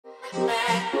Hey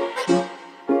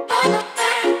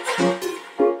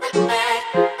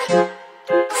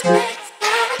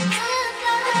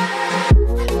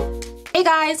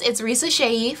guys, it's Risa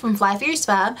Shea from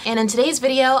FlyFierceFab, and in today's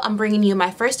video I'm bringing you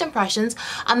my first impressions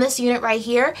on this unit right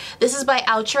here. This is by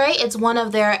Outre. It's one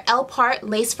of their L-part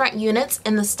lace front units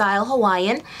in the style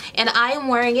Hawaiian, and I am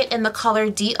wearing it in the color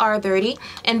DR30.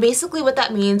 And basically what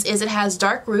that means is it has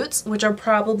dark roots, which are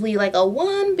probably like a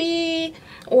 1B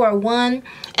or a 1,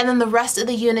 and then the rest of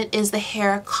the unit is the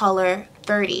hair color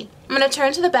 30. I'm going to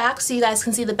turn to the back so you guys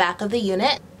can see the back of the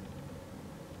unit.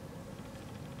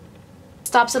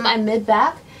 Stops at my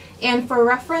mid-back, and for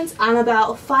reference I'm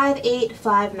about 5'8",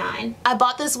 5'9". I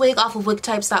bought this wig off of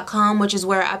wigtypes.com, which is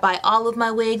where I buy all of my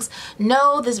wigs.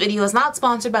 No, this video is not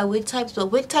sponsored by Wigtypes,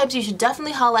 but Wigtypes, you should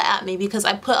definitely holla at me because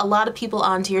I put a lot of people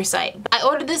onto your site. I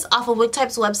ordered this off of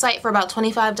Wigtypes website for about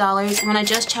 $25. When I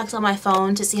just checked on my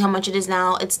phone to see how much it is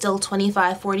now, it's still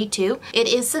 $25.42. It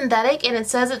is synthetic, and it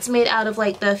says it's made out of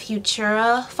like the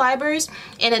Futura fibers,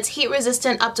 and it's heat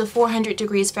resistant up to 400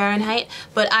 degrees Fahrenheit,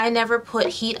 but I never put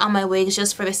heat on my wigs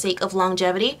just for the sake of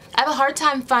longevity. I have a hard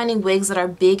time finding wigs that are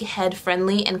big head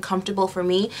friendly and comfortable for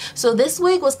me, so this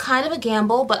wig was kind of a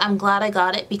gamble, but I'm glad I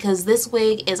got it because this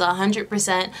wig is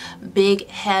 100% big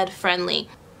head friendly.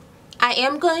 I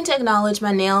am going to acknowledge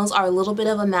my nails are a little bit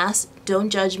of a mess. Don't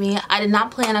judge me. I did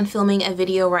not plan on filming a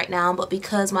video right now, but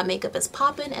because my makeup is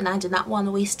popping and I did not want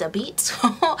to waste a beat, so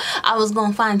I was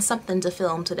going to find something to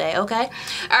film today, okay?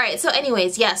 Alright, so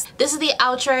anyways, yes, this is the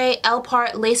Outre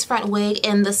L-part lace front wig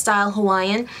in the style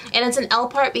Hawaiian, and it's an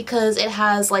L-part because it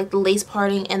has like the lace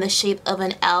parting in the shape of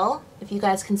an L. If you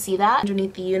guys can see that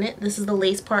underneath the unit, this is the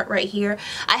lace part right here.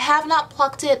 I have not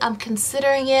plucked it. I'm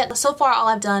considering it. So far all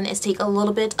I've done is take a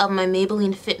little bit of my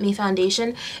Maybelline Fit Me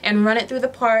foundation and run it through the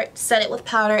part, set it with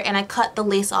powder, and I cut the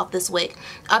lace off this wig.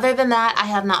 Other than that, I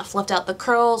have not fluffed out the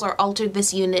curls or altered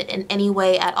this unit in any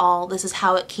way at all. This is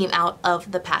how it came out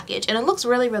of the package, and it looks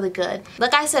really, really good.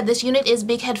 Like I said, this unit is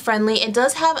big head friendly. It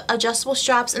does have adjustable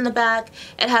straps in the back.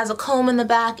 It has a comb in the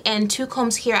back and 2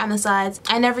 combs here on the sides.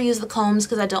 I never use the combs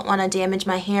because I don't want to damage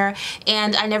my hair,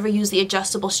 and I never use the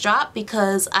adjustable strap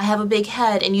because I have a big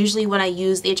head, and usually when I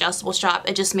use the adjustable strap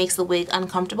it just makes the wig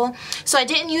uncomfortable. So I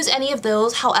didn't use any of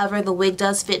those. However, the wig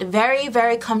does fit very,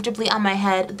 very comfortably on my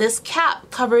head. This cap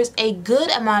covers a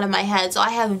good amount of my head, so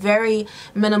I have very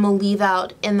minimal leave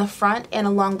out in the front and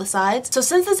along the sides. So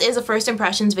since this is a first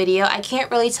impressions video, I can't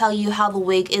really tell you how the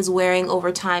wig is wearing over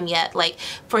time yet, like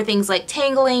for things like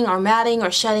tangling or matting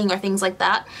or shedding or things like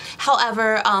that.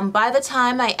 However, by the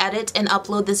time I edit and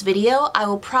upload this video, I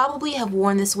will probably have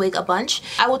worn this wig a bunch.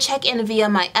 I will check in via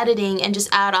my editing and just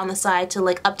add on the side to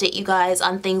like update you guys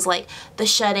on things like the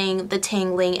shedding, the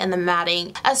tangling, and the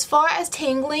matting. As far as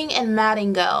tangling and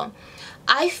matting go,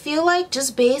 I feel like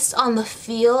just based on the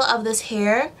feel of this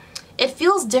hair, it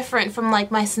feels different from like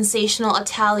my sensational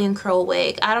Italian curl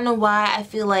wig. I don't know why. I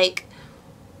feel like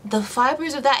the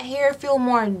fibers of that hair feel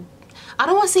more, I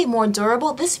don't want to say more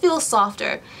durable, this feels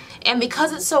softer. And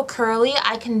because it's so curly,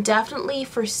 I can definitely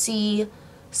foresee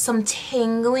some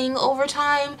tangling over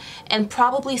time and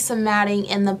probably some matting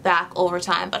in the back over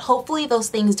time, but hopefully those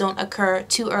things don't occur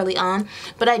too early on.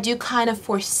 But I do kind of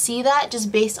foresee that just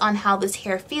based on how this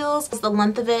hair feels, the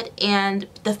length of it, and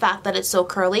the fact that it's so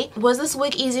curly. Was this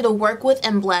wig easy to work with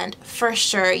and blend? For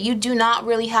sure. You do not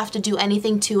really have to do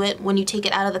anything to it when you take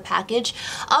it out of the package.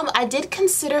 I did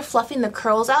consider fluffing the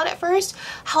curls out at first.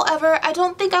 However, I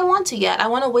don't think I want to yet. I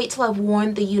want to wait till I've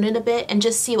worn the unit a bit and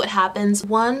just see what happens.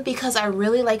 One, because I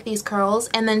really like these curls,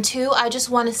 and then 2, I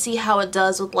just want to see how it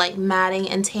does with like matting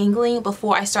and tangling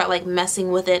before I start like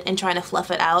messing with it and trying to fluff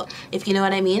it out, if you know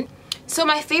what I mean. So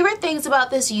my favorite things about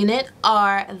this unit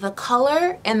are the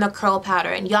color and the curl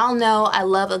pattern. Y'all know I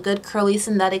love a good curly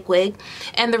synthetic wig,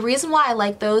 and the reason why I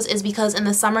like those is because in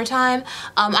the summertime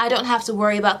I don't have to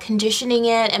worry about conditioning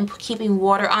it and keeping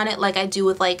water on it like I do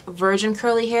with like virgin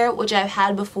curly hair, which I've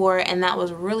had before, and that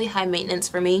was really high maintenance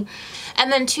for me.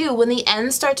 And then 2, when the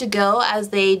ends start to go, as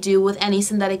they do with any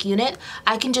synthetic unit,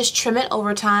 I can just trim it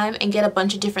over time and get a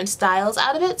bunch of different styles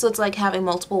out of it, so it's like having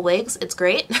multiple wigs. It's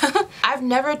great. I've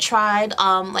never tried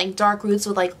like dark roots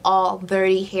with like all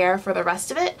dirty hair for the rest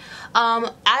of it.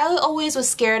 I always was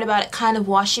scared about it kind of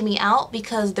washing me out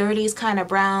because dirty is kind of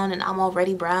brown and I'm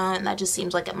already brown, and that just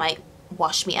seems like it might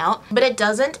wash me out, but it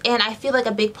doesn't, and I feel like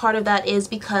a big part of that is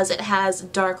because it has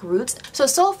dark roots.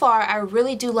 So far I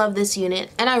really do love this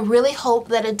unit, and I really hope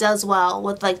that it does well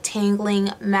with like tangling,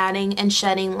 matting, and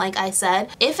shedding like I said.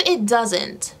 If it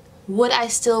doesn't, would I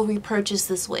still repurchase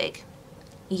this wig?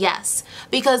 Yes,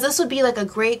 because this would be like a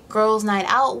great girls night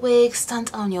out wig,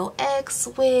 stunt on your ex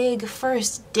wig,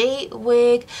 first date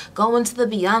wig, going to the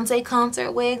Beyonce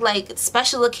concert wig, like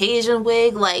special occasion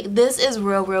wig. Like, this is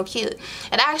real cute.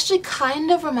 It actually kind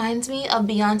of reminds me of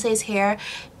Beyonce's hair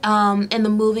in the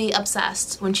movie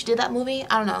Obsessed. When she did that movie,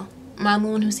 I don't know, am I the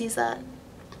one who sees that?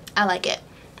 I like it.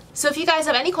 So if you guys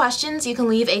have any questions, you can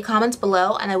leave a comment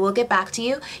below and I will get back to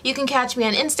you. You can catch me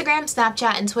on Instagram,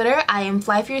 Snapchat, and Twitter. I am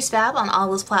FlyFierceFab on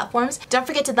all those platforms. Don't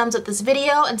forget to thumbs up this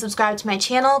video and subscribe to my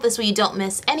channel. This way you don't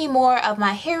miss any more of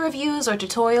my hair reviews or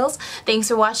tutorials. Thanks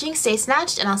for watching, stay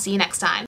snatched, and I'll see you next time.